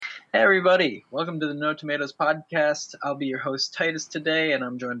Hey everybody, welcome to the No Tomatoes podcast. I'll be your host Titus today, and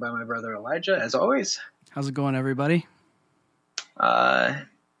I'm joined by my brother Elijah, as always. How's it going, everybody? How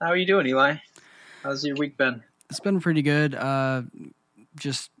are you doing, Eli? How's your week been? It's been pretty good.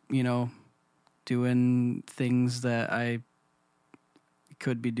 Just, doing things that I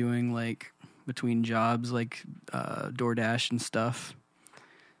could be doing, like, between jobs, like DoorDash and stuff.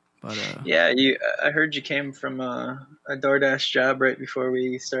 But yeah, I heard you came from a DoorDash job right before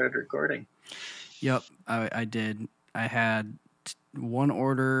we started recording. Yep, I did. I had one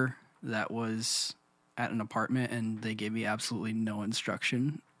order that was at an apartment, and they gave me absolutely no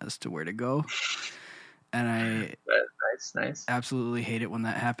instruction as to where to go. And Nice. Absolutely hate it when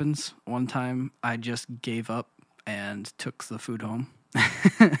that happens. One time, I just gave up and took the food home.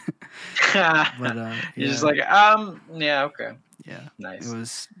 But you're just like, yeah, okay. Yeah, nice. It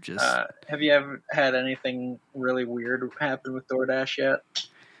was just. Have you ever had anything really weird happen with DoorDash yet?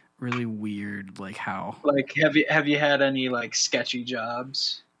 Really weird, like how? Like, have you had any like sketchy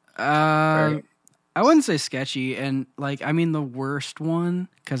jobs? I wouldn't say sketchy, and the worst one,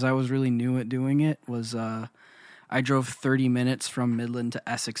 because I was really new at doing it, was I drove 30 minutes from Midland to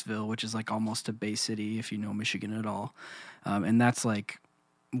Essexville, which is like almost a Bay City if you know Michigan at all, and that's like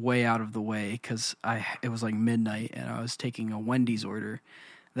way out of the way because it was like midnight and I was taking a Wendy's order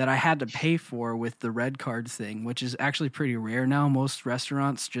that I had to pay for with the red card thing, which is actually pretty rare now. Most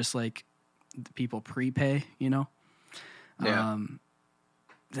restaurants just like people prepay, Yeah.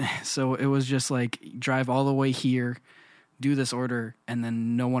 So it was just like drive all the way here, do this order, and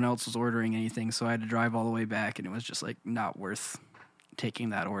then no one else was ordering anything, so I had to drive all the way back, and it was just like not worth taking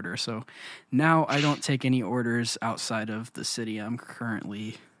that order. So now I don't take any orders outside of the city I'm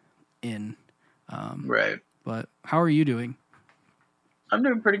currently in. Right. But how are you doing? I'm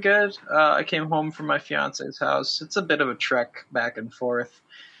doing pretty good. I came home from my fiance's house. It's a bit of a trek back and forth.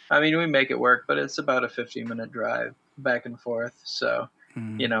 I mean, we make it work, but it's about a 15-minute drive back and forth. So,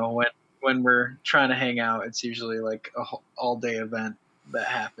 when we're trying to hang out, it's usually like a all-day event that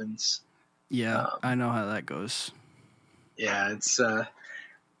happens. Yeah, I know how that goes. Yeah, it's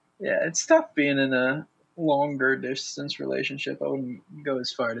tough being in a longer distance relationship. I wouldn't go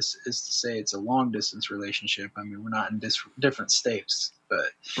as far as to say it's a long distance relationship. I mean, we're not in different states, but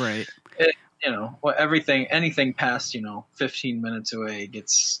right. Anything past 15 minutes away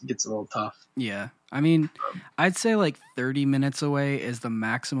gets a little tough. Yeah, I mean, I'd say like 30 minutes away is the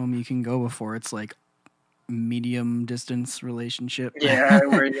maximum you can go before it's like medium distance relationship. Yeah,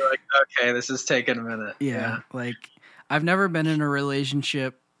 where you're like, okay, this is taking a minute. Yeah, like I've never been in a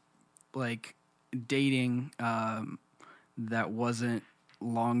relationship like dating that wasn't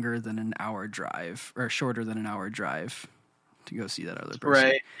longer than an hour drive or shorter than an hour drive to go see that other person.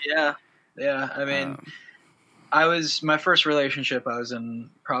 Right. Yeah. I mean, my first relationship, I was in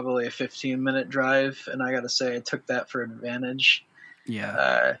probably a 15-minute drive, and I got to say I took that for advantage.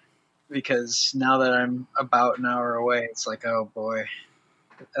 Yeah. Because now that I'm about an hour away, it's like, oh boy.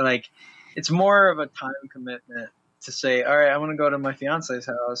 Like, it's more of a time commitment to say, all right, I want to go to my fiance's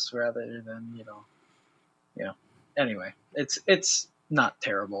house rather than, anyway, it's not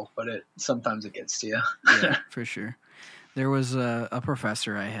terrible, but sometimes it gets to you. Yeah, for sure. There was a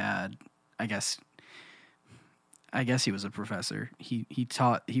professor I had, I guess he was a professor. He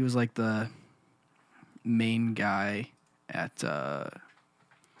taught, he was like the main guy at,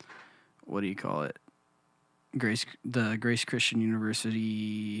 what do you call it? The Grace Christian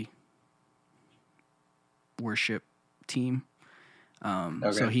University worship team.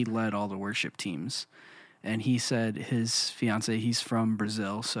 Okay. So he led all the worship teams, and he said his fiance, he's from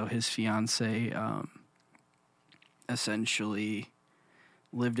Brazil, so his fiance essentially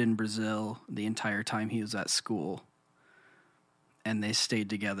lived in Brazil the entire time he was at school, and they stayed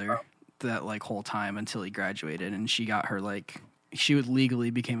together that like whole time until he graduated, and she got her she would legally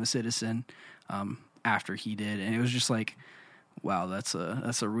became a citizen after he did, and it was just like, wow, that's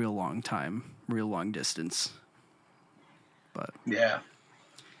a real long time, real long distance. But yeah,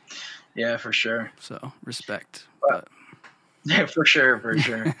 for sure. So respect, but yeah, for sure.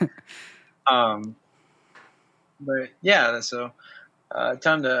 But yeah, so I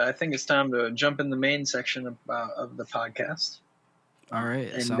think it's time to jump in the main section of the podcast. All right,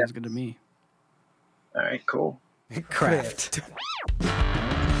 it sounds good to me. All right, cool. Craft.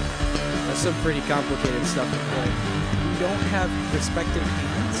 That's some pretty complicated stuff to play. You don't have respective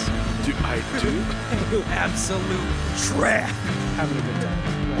hands? I do. You absolute trash. Having a good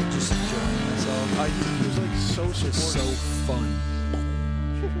time. Like, just enjoying myself. He was like so just so fun.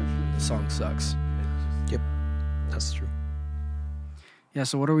 The song sucks. Yep, that's true. Yeah,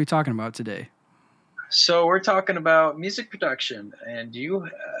 so what are we talking about today? So we're talking about music production, and you,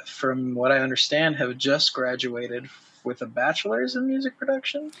 from what I understand, have just graduated with a bachelor's in music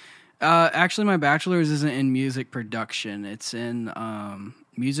production? Actually, my bachelor's isn't in music production. It's in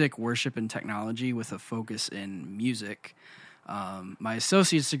music, worship, and technology with a focus in music. My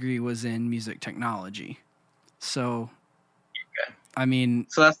associate's degree was in music technology. So, Okay. I mean...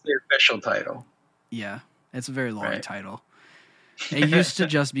 So that's the official title. Yeah, it's a very long title. It used to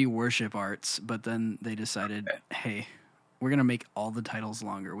just be worship arts, but then they decided, hey, we're going to make all the titles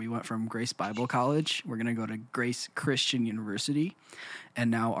longer. We went from Grace Bible College, we're going to go to Grace Christian University,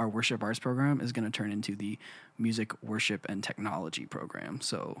 and now our worship arts program is going to turn into the music, worship, and technology program.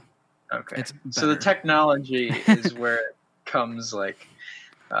 So, it's better. So the technology is where it comes, like,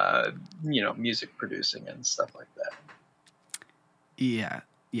 music producing and stuff like that. Yeah.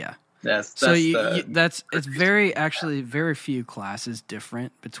 It's very few classes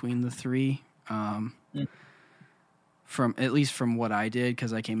different between the three. From at least from what I did,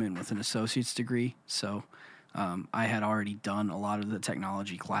 because I came in with an associate's degree, so I had already done a lot of the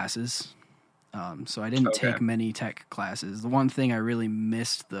technology classes. So I didn't take many tech classes. The one thing I really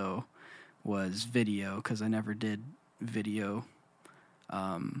missed though was video, because I never did video.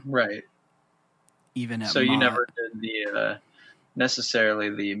 Right. Even at you never did the necessarily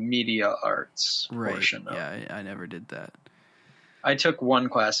the media arts portion of it. Yeah, I never did that. I took one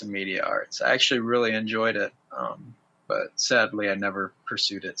class in media arts. I actually really enjoyed it, but sadly I never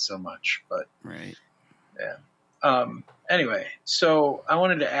pursued it so much. But right, yeah. Anyway, so I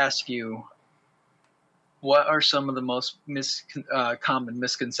wanted to ask you, what are some of the most common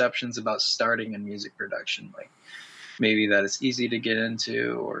misconceptions about starting in music production? Like maybe that it's easy to get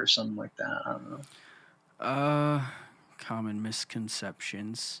into or something like that. I don't know. Common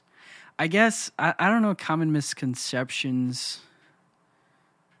misconceptions. I guess, I don't know, common misconceptions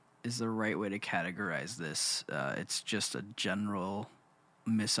is the right way to categorize this. It's just a general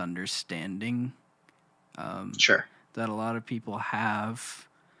misunderstanding Sure. that a lot of people have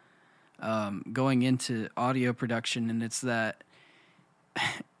going into audio production, and it's that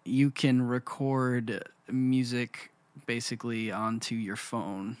you can record music basically onto your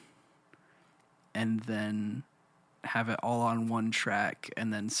phone and then have it all on one track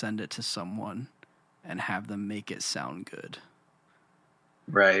and then send it to someone and have them make it sound good.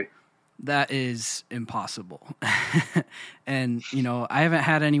 Right. That is impossible. And, I haven't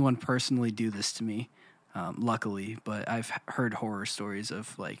had anyone personally do this to me, luckily, but I've heard horror stories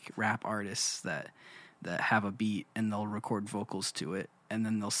of like rap artists that have a beat and they'll record vocals to it, and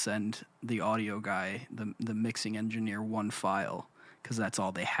then they'll send the audio guy, the mixing engineer, one file because that's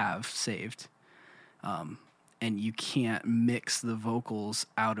all they have saved. And you can't mix the vocals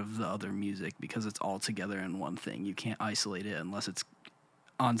out of the other music because it's all together in one thing. You can't isolate it unless it's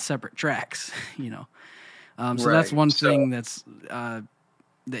on separate tracks, So that's one thing that's that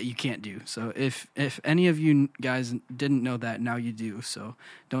you can't do. So if any of you guys didn't know that, now you do. So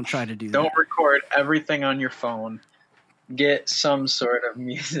don't try to do that. Don't record everything on your phone. Get some sort of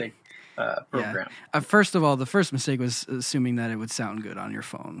music program. Yeah. First of all, the first mistake was assuming that it would sound good on your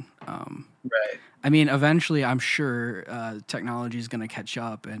phone. Right. I mean, eventually, I'm sure technology is going to catch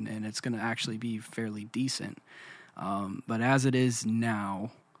up, and it's going to actually be fairly decent. But as it is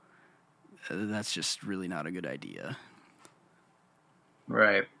now, that's just really not a good idea.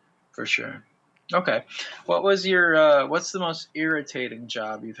 Right, for sure. Okay. What's the most irritating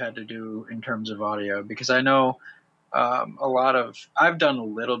job you've had to do in terms of audio? Because I know I've done a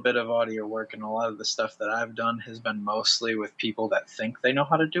little bit of audio work, and a lot of the stuff that I've done has been mostly with people that think they know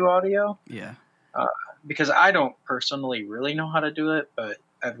how to do audio. Yeah. Because I don't personally really know how to do it, but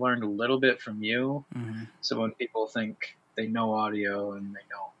I've learned a little bit from you. Mm-hmm. So when people think they know audio and they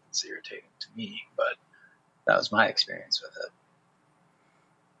don't, it's irritating to me. But that was my experience with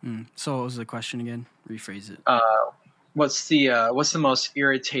it. So what was the question again? Rephrase it. What's the most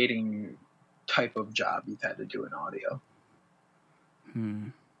irritating type of job you've had to do in audio?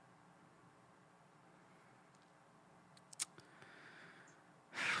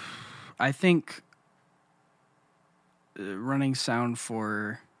 I think running sound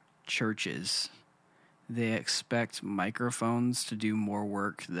for churches, they expect microphones to do more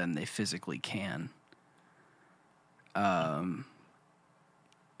work than they physically can.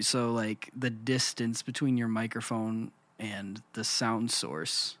 So like the distance between your microphone and the sound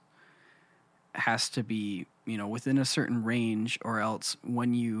source has to be, within a certain range, or else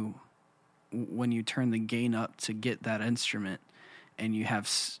when you turn the gain up to get that instrument and you have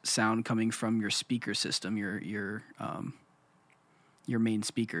sound coming from your speaker system, your main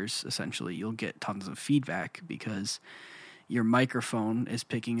speakers, essentially, you'll get tons of feedback because your microphone is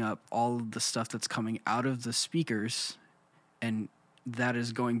picking up all of the stuff that's coming out of the speakers, and that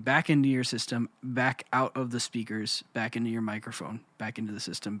is going back into your system, back out of the speakers, back into your microphone, back into the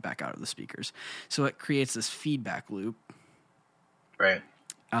system, back out of the speakers. So it creates this feedback loop, Right.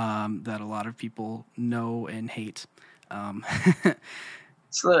 that a lot of people know and hate.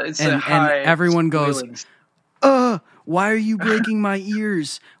 It's And everyone goes, why are you breaking my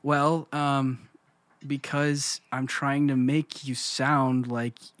ears? Well, because I'm trying to make you sound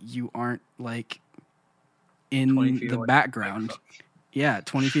like you aren't like in the background. Yeah,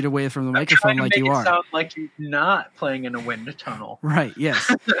 20 feet away from the microphone like you are. Sound like you're not playing in a wind tunnel. Right,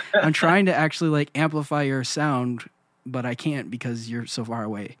 yes. I'm trying to actually like amplify your sound, but I can't because you're so far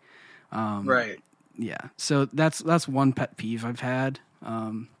away. Right. Yeah. So that's one pet peeve I've had.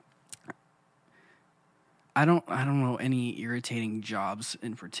 I don't know any irritating jobs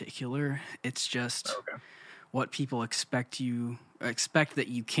in particular. It's just what people expect that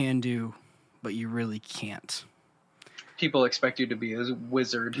you can do, but you really can't. People expect you to be a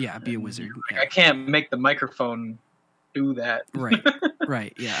wizard. Yeah, be a wizard. I can't make the microphone do that. Right.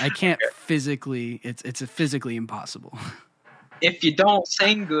 Right. Yeah, I can't physically. It's physically impossible. If you don't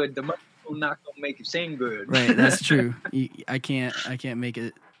sing good, the microphone not gonna make you sing good. Right. That's true. I can't make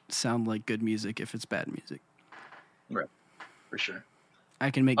it sound like good music if it's bad music. Right. For sure.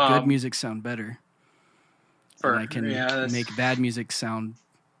 I can make good music sound better. And I can that's make bad music sound,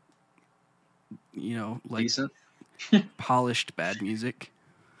 like decent. polished bad music.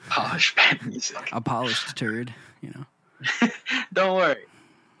 Polished bad music. A polished turd, Don't worry.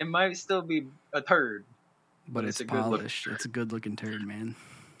 It might still be a turd. But it's polished. It's a good looking turd, man.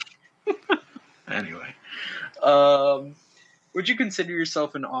 Anyway. Would you consider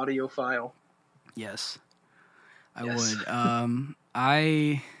yourself an audiophile? Yes. I Yes. would.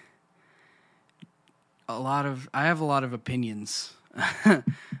 I have a lot of opinions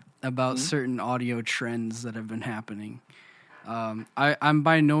about certain audio trends that have been happening. I'm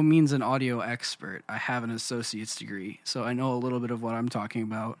by no means an audio expert. I have an associate's degree, so I know a little bit of what I'm talking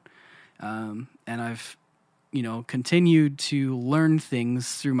about. And I've, continued to learn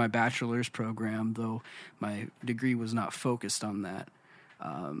things through my bachelor's program, though my degree was not focused on that.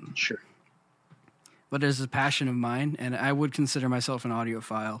 Sure. But it's a passion of mine, and I would consider myself an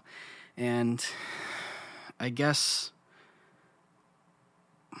audiophile. And I guess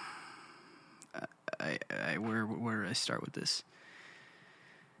where do I start with this?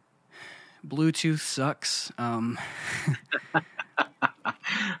 Bluetooth sucks.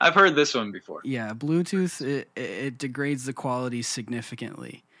 I've heard this one before. Yeah, Bluetooth, it degrades the quality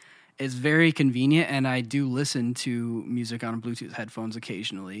significantly. It's very convenient, and I do listen to music on Bluetooth headphones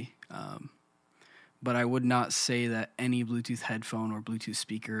occasionally. But I would not say that any Bluetooth headphone or Bluetooth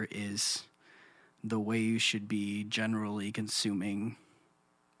speaker is the way you should be generally consuming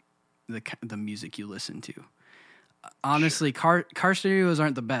the music you listen to. Honestly, car stereos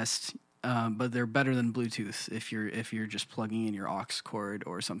aren't the best, but they're better than Bluetooth if you're just plugging in your aux cord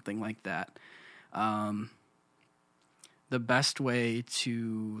or something like that. The best way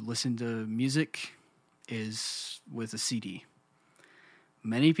to listen to music is with a CD.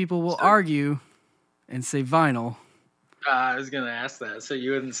 Many people will argue and say vinyl. I was going to ask that, so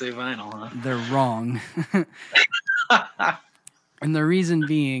you wouldn't say vinyl, huh? They're wrong. And the reason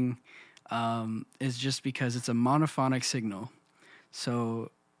being is just because it's a monophonic signal.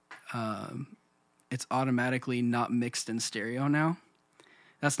 So it's automatically not mixed in stereo now.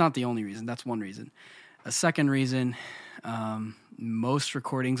 That's not the only reason. That's one reason. A second reason, most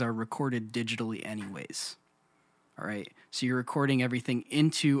recordings are recorded digitally anyways. All right. So you're recording everything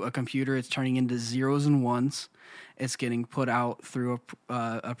into a computer. It's turning into zeros and ones. It's getting put out through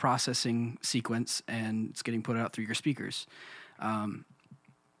a processing sequence, and it's getting put out through your speakers. And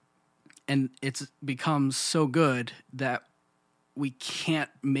it's become so good that we can't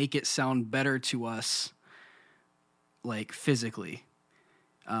make it sound better to us, like physically.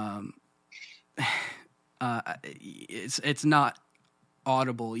 It's not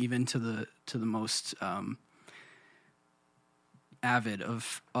audible even to the most avid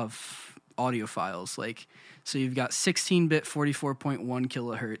of audiophiles. Like, so you've got 16-bit 44.1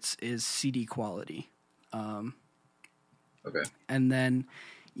 kilohertz is CD quality. Okay. And then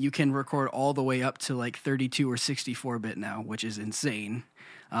you can record all the way up to like 32 or 64-bit now, which is insane,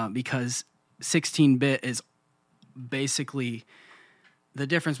 because 16-bit is basically the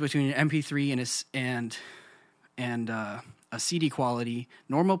difference between an MP3 and a CD quality.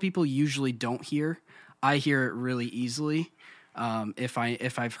 Normal people usually don't hear. I hear it really easily if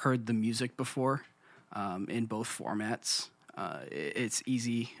I've heard the music before in both formats. It's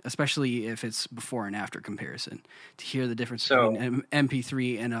easy, especially if it's before and after comparison, to hear the difference between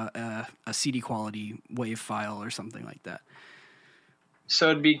MP3 and a CD quality WAV file or something like that. So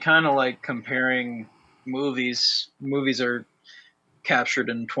it'd be kind of like comparing movies. Movies are captured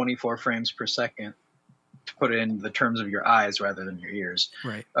in 24 frames per second, to put it in the terms of your eyes rather than your ears.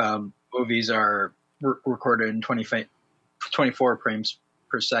 Right. Movies are recorded in 24 frames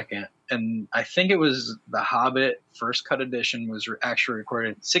per second. And I think it was The Hobbit first cut edition was actually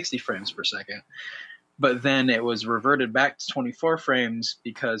recorded at 60 frames per second. But then it was reverted back to 24 frames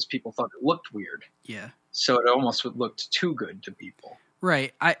because people thought it looked weird. Yeah. So it almost looked too good to people.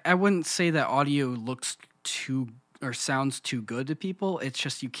 Right. I wouldn't say that audio looks too or sounds too good to people. It's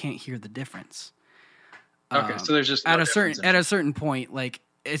just you can't hear the difference. Okay, so there's just at a certain point, like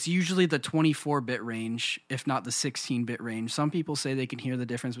it's usually the 24-bit range, if not the 16-bit range. Some people say they can hear the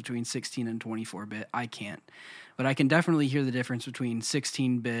difference between 16 and 24-bit. I can't, but I can definitely hear the difference between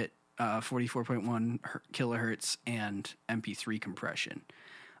 16-bit, 44.1 kilohertz, and MP3 compression.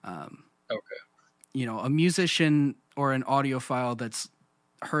 Okay. You know, a musician or an audiophile that's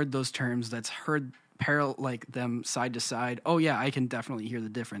heard those terms, that's heard like them side to side. Oh yeah, I can definitely hear the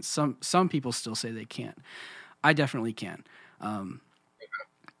difference. Some people still say they can't. I definitely can.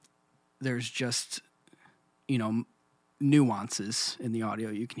 There's just, you know, nuances in the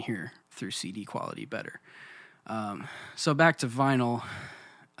audio you can hear through CD quality better. So back to vinyl,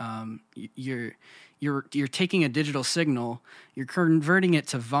 you're taking a digital signal, you're converting it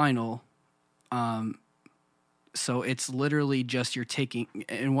to vinyl. So it's literally just you're taking,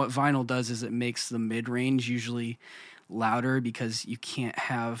 and what vinyl does is it makes the mid-range usually louder because you can't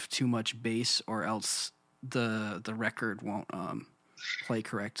have too much bass or else the record won't play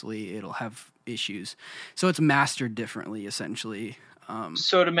correctly. It'll have issues. So it's mastered differently, essentially.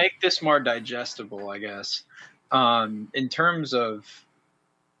 So to make this more digestible, I guess, in terms of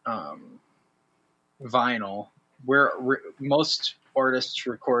vinyl, most artists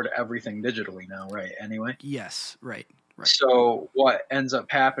record everything digitally now, right? Anyway. Yes, right. So what ends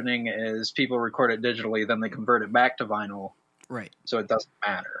up happening is people record it digitally, then they convert it back to vinyl. Right. So it doesn't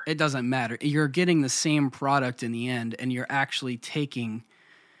matter. It doesn't matter. You're getting the same product in the end, and you're actually taking,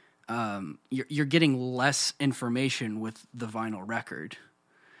 you're getting less information with the vinyl record.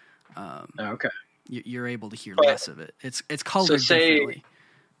 Okay. You're able to hear less of it. It's colored differently.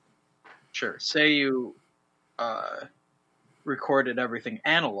 Sure. Say you recorded everything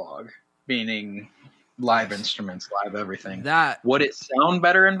analog, meaning live instruments, live everything. Would it sound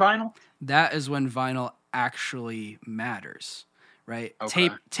better in vinyl? That is when vinyl actually matters, right?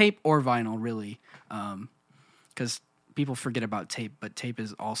 Okay. Tape or vinyl, really, because people forget about tape, but tape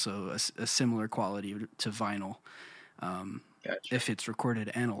is also a similar quality to vinyl. Gotcha. If it's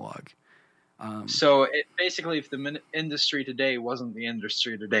recorded analog. So it basically, if the industry today wasn't the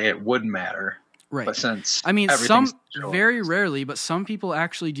industry today, it would matter. Right. But since very rarely, but some people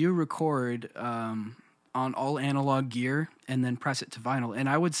actually do record on all analog gear and then press it to vinyl. And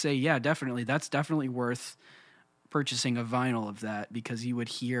I would say, yeah, definitely, that's definitely worth purchasing a vinyl of that because you would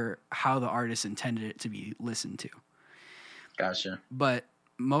hear how the artist intended it to be listened to. Gotcha. But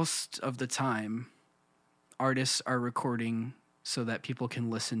most of the time, artists are recording so that people can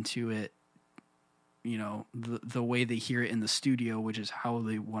listen to it, you know, the way they hear it in the studio, which is how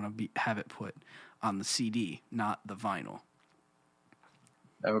they want to have it put on the CD, not the vinyl.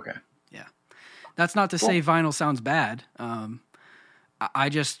 Okay. Yeah. That's not to say vinyl sounds bad. I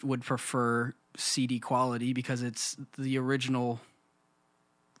just would prefer CD quality because it's the original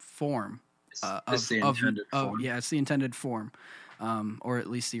form. It's the intended form. Yeah, it's the intended form, or at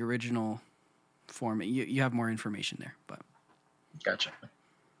least the original form. You have more information there, but gotcha.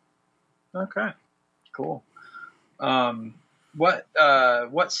 Okay, cool. What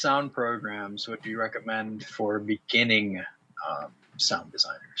sound programs would you recommend for beginning sound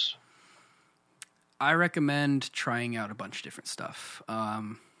designers? I recommend trying out a bunch of different stuff.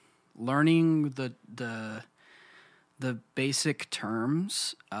 Learning the basic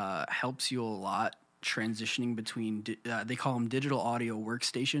terms helps you a lot. Transitioning between they call them digital audio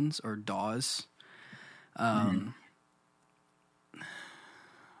workstations or DAWs.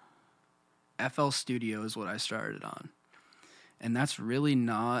 FL Studio is what I started on, and that's really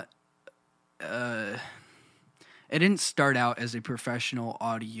not. It didn't start out as a professional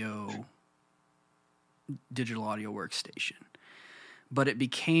digital audio workstation, but it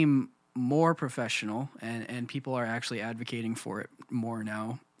became more professional, and people are actually advocating for it more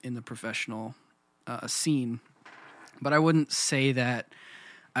now in the professional scene. But I wouldn't say that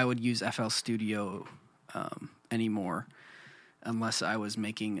I would use FL Studio anymore unless I was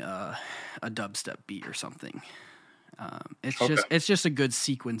making a dubstep beat or something. It's just a good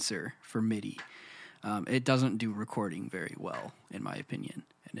sequencer for MIDI. It doesn't do recording very well, in my opinion,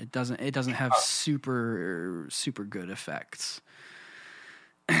 and it doesn't have super good effects.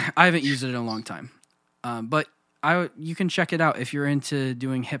 I haven't used it in a long time, but you can check it out if you're into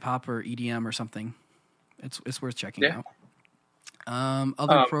doing hip hop or EDM or something. It's worth checking out.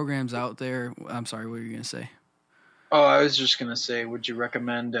 Other programs out there. I'm sorry, what were you gonna say? Oh, I was just gonna say, would you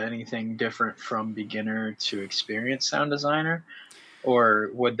recommend anything different from beginner to experienced sound designer, or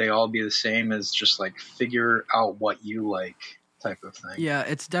would they all be the same as just like figure out what you like type of thing? Yeah,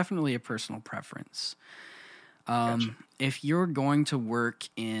 it's definitely a personal preference. Gotcha. If you're going to work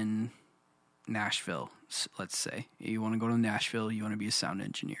in Nashville, let's say you want to go to Nashville, you want to be a sound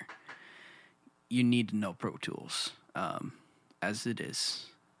engineer, you need to know Pro Tools, as it is.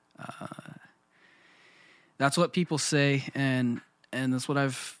 That's what people say, and that's what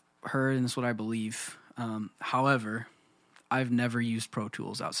I've heard, and that's what I believe. However, I've never used Pro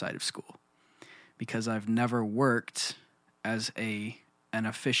Tools outside of school because I've never worked as an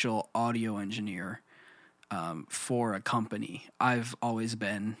official audio engineer for a company. I've always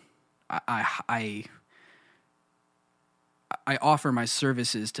been I offer my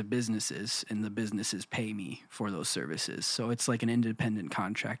services to businesses, and the businesses pay me for those services. So it's like an independent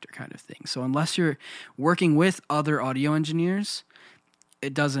contractor kind of thing. So unless you're working with other audio engineers,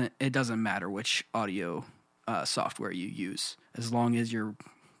 it doesn't matter which audio software you use, as long as you're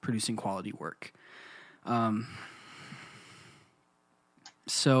producing quality work.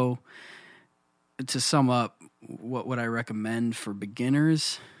 So to sum up, what would I recommend for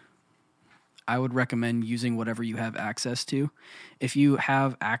beginners? I would recommend using whatever you have access to. If you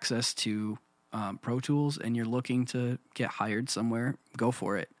have access to Pro Tools and you're looking to get hired somewhere, go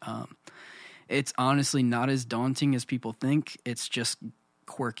for it. It's honestly not as daunting as people think. It's just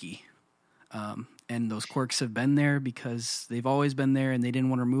quirky. And those quirks have been there because they've always been there, and they didn't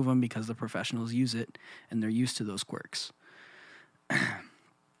want to remove them because the professionals use it and they're used to those quirks.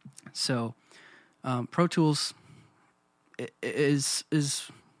 So Pro Tools is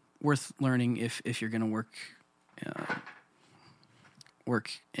worth learning if you're going to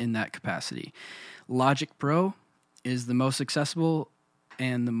work in that capacity. Logic Pro is the most accessible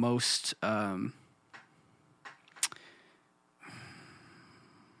and the most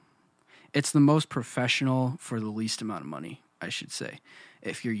it's the most professional for the least amount of money, I should say,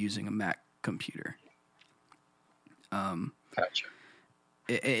 if you're using a Mac computer. Gotcha.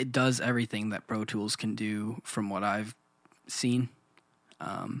 It does everything that Pro Tools can do from what I've seen.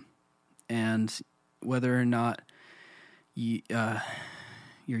 And whether or not you're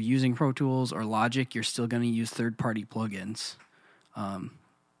using Pro Tools or Logic, you're still going to use third-party plugins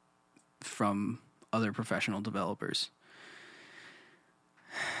from other professional developers.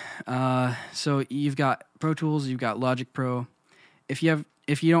 So you've got Pro Tools, you've got Logic Pro. If you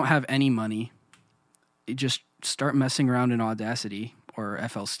don't have any money, you just start messing around in Audacity or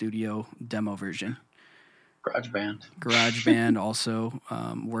FL Studio demo version. GarageBand also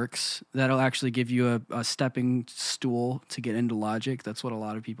works. That'll actually give you a stepping stool to get into Logic. That's what a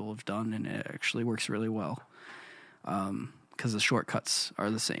lot of people have done, and it actually works really well because the shortcuts are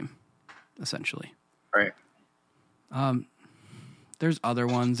the same, essentially. Right. There's other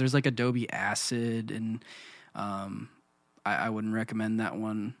ones. There's like Adobe Acid, and I wouldn't recommend that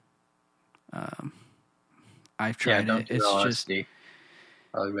one. I've tried it. It's LSD. just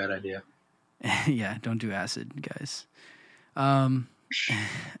probably a bad idea. Yeah, don't do Acid, guys. I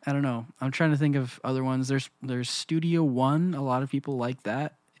don't know. I'm trying to think of other ones. There's Studio One. A lot of people like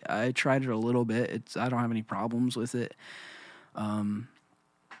that. I tried it a little bit. I don't have any problems with it.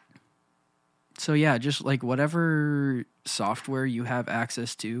 So yeah, just like whatever software you have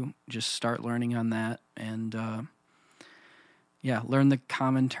access to, just start learning on that, and learn the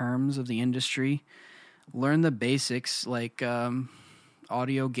common terms of the industry. Learn the basics, like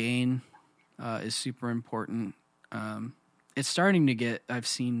audio gain is super important. It's starting to get. I've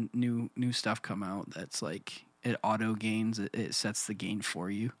seen new stuff come out that's like it auto gains. It sets the gain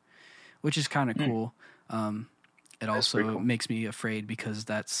for you, which is kind of cool. It also cool. Makes me afraid because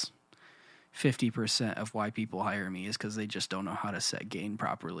that's 50% of why people hire me is because they just don't know how to set gain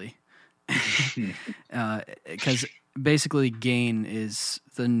properly. Because basically gain is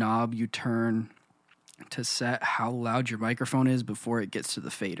the knob you turn to set how loud your microphone is before it gets to the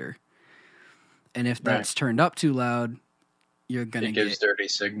fader. And if that's turned up too loud, you're going to get dirty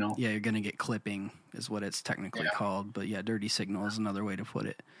signal. Yeah, you're going to get clipping is what it's technically called. But yeah, dirty signal is another way to put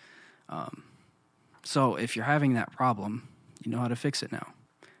it. So if you're having that problem, you know how to fix it now.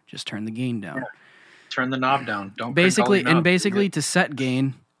 Just turn the gain down. Yeah. Turn the knob down. Don't basically to set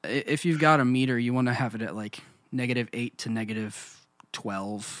gain. If you've got a meter, you want to have it at like -8 to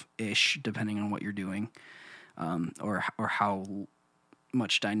 -12-ish, depending on what you're doing, or how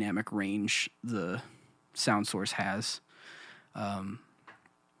much dynamic range the sound source has.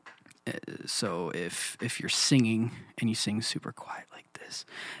 So if you're singing and you sing super quiet like this,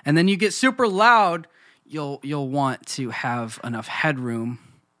 and then you get super loud, you'll want to have enough headroom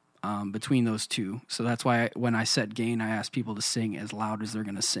between those two. So that's why when I set gain, I ask people to sing as loud as they're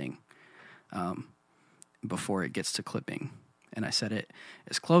going to sing before it gets to clipping. And I set it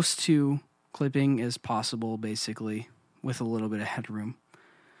as close to clipping as possible, basically, with a little bit of headroom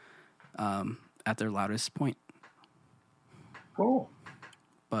at their loudest point. Cool.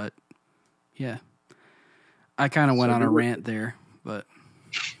 But, yeah. I kind of went on a rant there, but...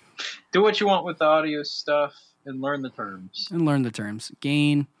 Do what you want with the audio stuff and learn the terms.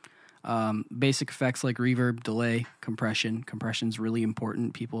 Gain, basic effects like reverb, delay, compression. Compression's really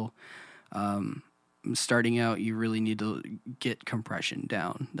important. People starting out, you really need to get compression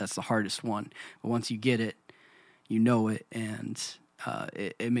down. That's the hardest one. But once you get it, you know it, and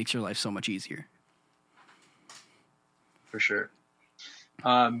it makes your life so much easier. For sure.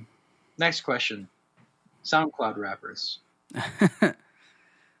 Next question. SoundCloud rappers.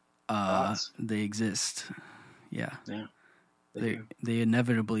 They exist. Yeah. They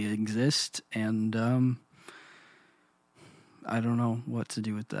inevitably exist, and I don't know what to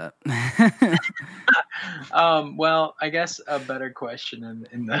do with that. Well, I guess a better question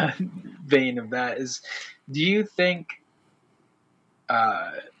in the vein of that is, do you think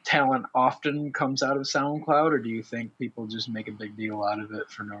talent often comes out of SoundCloud, or do you think people just make a big deal out of it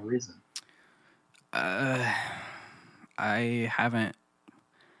for no reason? I haven't.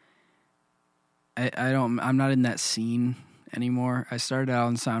 I'm not in that scene anymore. I started out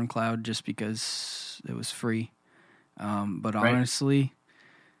on SoundCloud just because it was free. But honestly,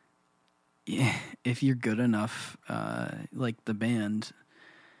 yeah, if you're good enough, like the band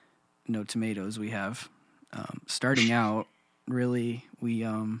No Tomatoes we have, starting out, really, we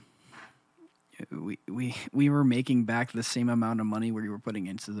were making back the same amount of money we were putting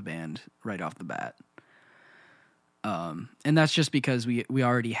into the band right off the bat. And that's just because we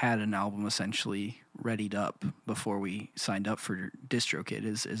already had an album essentially readied up before we signed up for DistroKid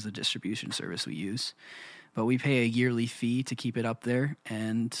is the distribution service we use. But we pay a yearly fee to keep it up there,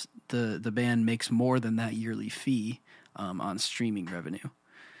 and the band makes more than that yearly fee on streaming revenue.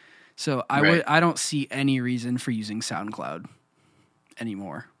 So I don't see any reason for using SoundCloud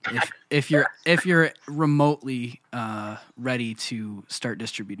anymore. If you're remotely ready to start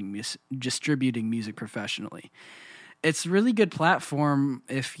distributing music professionally. It's a really good platform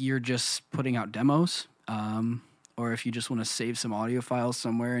if you're just putting out demos, or if you just want to save some audio files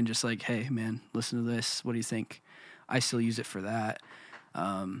somewhere and just like, hey, man, listen to this. What do you think? I still use it for that.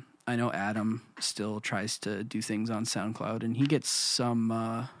 I know Adam still tries to do things on SoundCloud, and he gets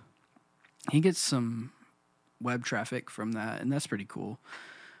some web traffic from that, and that's pretty cool.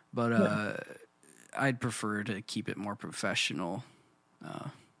 But I'd prefer to keep it more professional,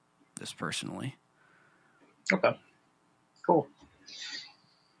 just personally. Okay. Cool.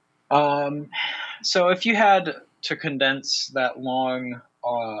 So if you had to condense that long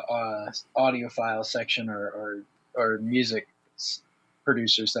audio file section or music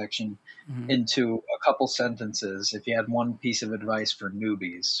producer section into a couple sentences, if you had one piece of advice for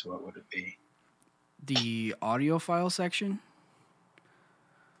newbies, what would it be? The audio file section?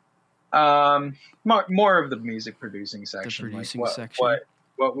 More of the music producing section. The producing section.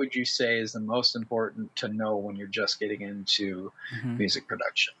 What would you say is the most important to know when you're just getting into music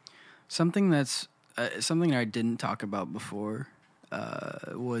production? Something I didn't talk about before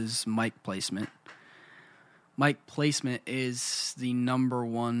was mic placement. Mic placement is the number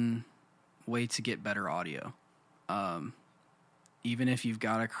one way to get better audio. Even if you've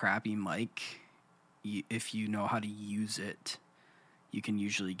got a crappy mic, if you know how to use it, you can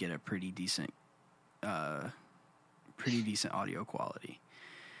usually get a pretty decent audio quality.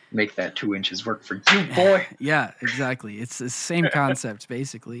 Make that 2 inches work for you, boy. Yeah, exactly. It's the same concept,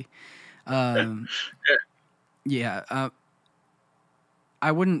 basically. I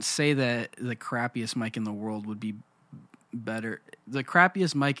wouldn't say that the crappiest mic in the world would be better. The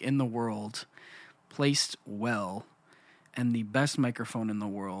crappiest mic in the world placed well, and the best microphone in the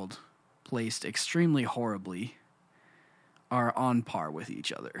world placed extremely horribly are on par with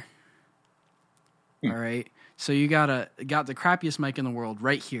each other. All right? So you got the crappiest mic in the world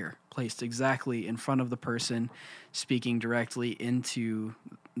right here, placed exactly in front of the person, speaking directly into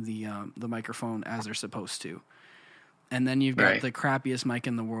the microphone as they're supposed to. And then you've got the crappiest mic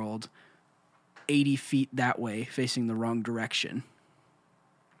in the world 80 feet that way, facing the wrong direction.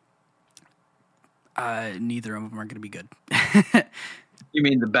 Neither of them are going to be good. You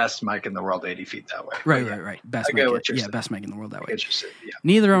mean the best mic in the world, 80 feet that way? Right. Best mic. Saying. Best mic in the world that way. Yeah.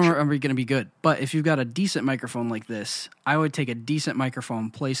 Neither of them are going to be good. But if you've got a decent microphone like this, I would take a decent microphone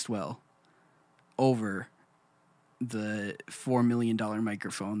placed well over the $4 million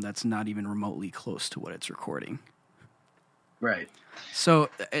microphone that's not even remotely close to what it's recording. Right. So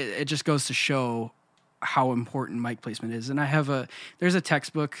it just goes to show how important mic placement is. And there's a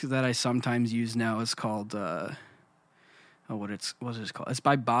textbook that I sometimes use now. It's called, what is it called? It's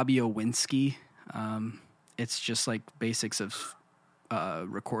by Bobby Owinski. It's just like basics of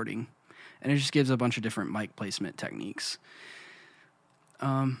recording. And it just gives a bunch of different mic placement techniques.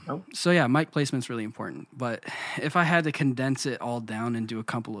 So yeah, mic placement's really important. But if I had to condense it all down and do a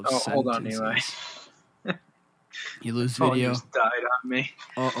couple of sentences. Hold on, Eli. You lose video. Just died on me.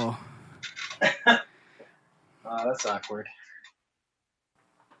 Uh-oh. That's awkward.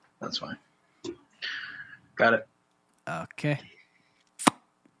 That's fine. Got it. Okay.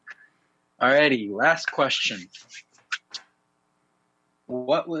 Alrighty, last question.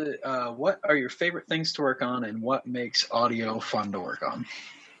 What are your favorite things to work on, and what makes audio fun to work on?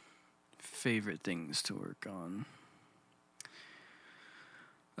 Favorite things to work on.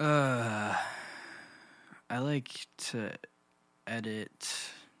 I like to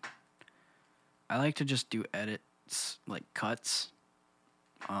edit. I like to just do edits, like cuts,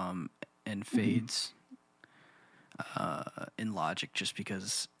 and fades, in Logic, just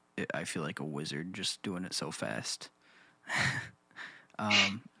because I feel like a wizard just doing it so fast.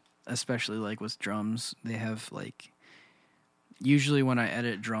 Especially like with drums, they have like. Usually, when I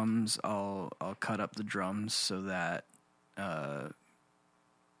edit drums, I'll cut up the drums so that the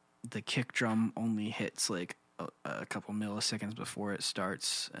kick drum only hits like a couple milliseconds before it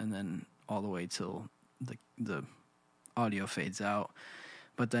starts, and then all the way till the audio fades out.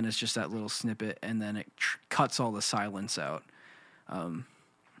 But then it's just that little snippet, and then it cuts all the silence out.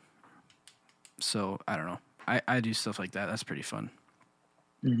 So I don't know. I do stuff like that. That's pretty fun.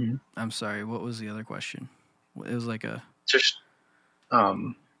 Mm-hmm. I'm sorry. What was the other question? It was like a just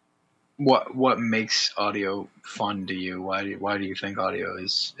what makes audio fun to you? Why do you think audio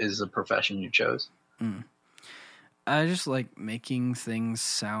is the profession you chose? I just like making things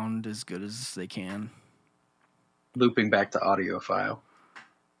sound as good as they can. Looping back to audiophile.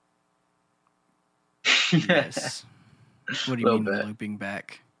 Yes. What do you mean looping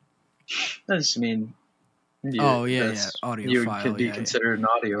back? I just mean. Audiophile. You could be considered an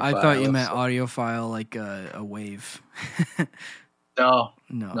audiophile. I thought you meant audiophile like a wave. No,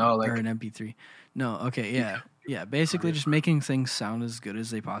 like, or an MP3. No, okay, yeah. Basically, just making things sound as good as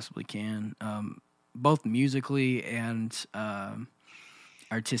they possibly can, both musically and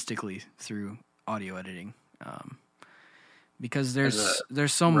artistically through audio editing. Because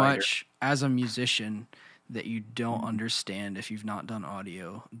there's so much as a musician that you don't understand if you've not done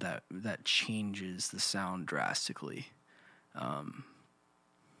audio that changes the sound drastically.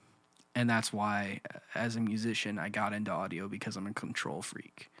 And that's why, as a musician, I got into audio because I'm a control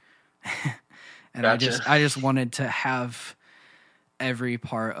freak. And gotcha. I just wanted to have every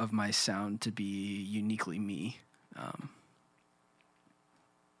part of my sound to be uniquely me.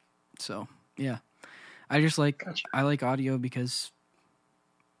 So yeah, I like audio because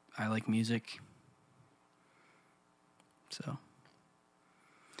I like music. So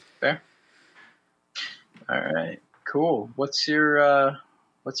fair. All right, cool. What's your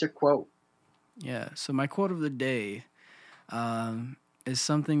quote? Yeah, so my quote of the day is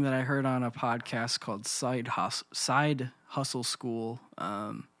something that I heard on a podcast called Side Hustle School.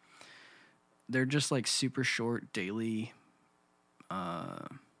 They're just like super short daily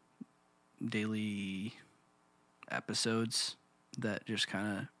episodes that just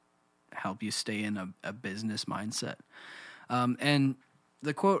kind of help you stay in a business mindset. And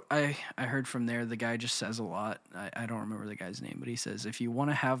the quote I heard from there, the guy just says a lot. I don't remember the guy's name, but he says, if you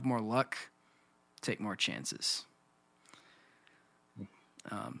want to have more luck, take more chances.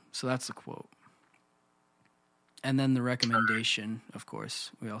 So that's the quote. And then the recommendation, of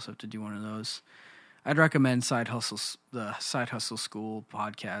course, we also have to do one of those. I'd recommend the Side Hustle School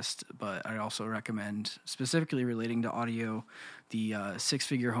podcast, but I'd also recommend, specifically relating to audio, the Six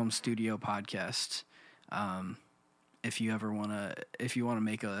Figure Home Studio podcast. If you want to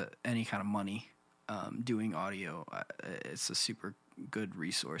make any kind of money doing audio, it's a super good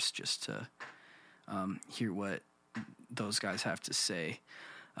resource just to hear what those guys have to say.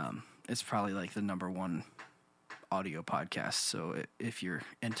 It's probably like the number one audio podcast. So if you're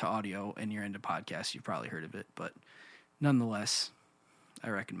into audio and you're into podcasts, you've probably heard of it. But nonetheless, I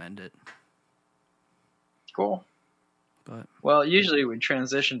recommend it. Cool. But Well, usually we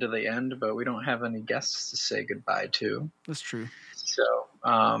transition to the end, but we don't have any guests to say goodbye to. that's true.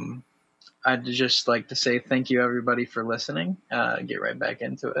 So I'd just like to say thank you, everybody, for listening. Get right back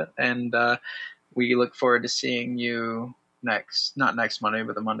into it. And we look forward to seeing you not next Monday,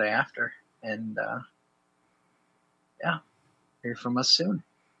 but the Monday after. And hear from us soon.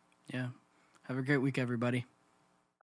 Yeah. Have a great week, everybody.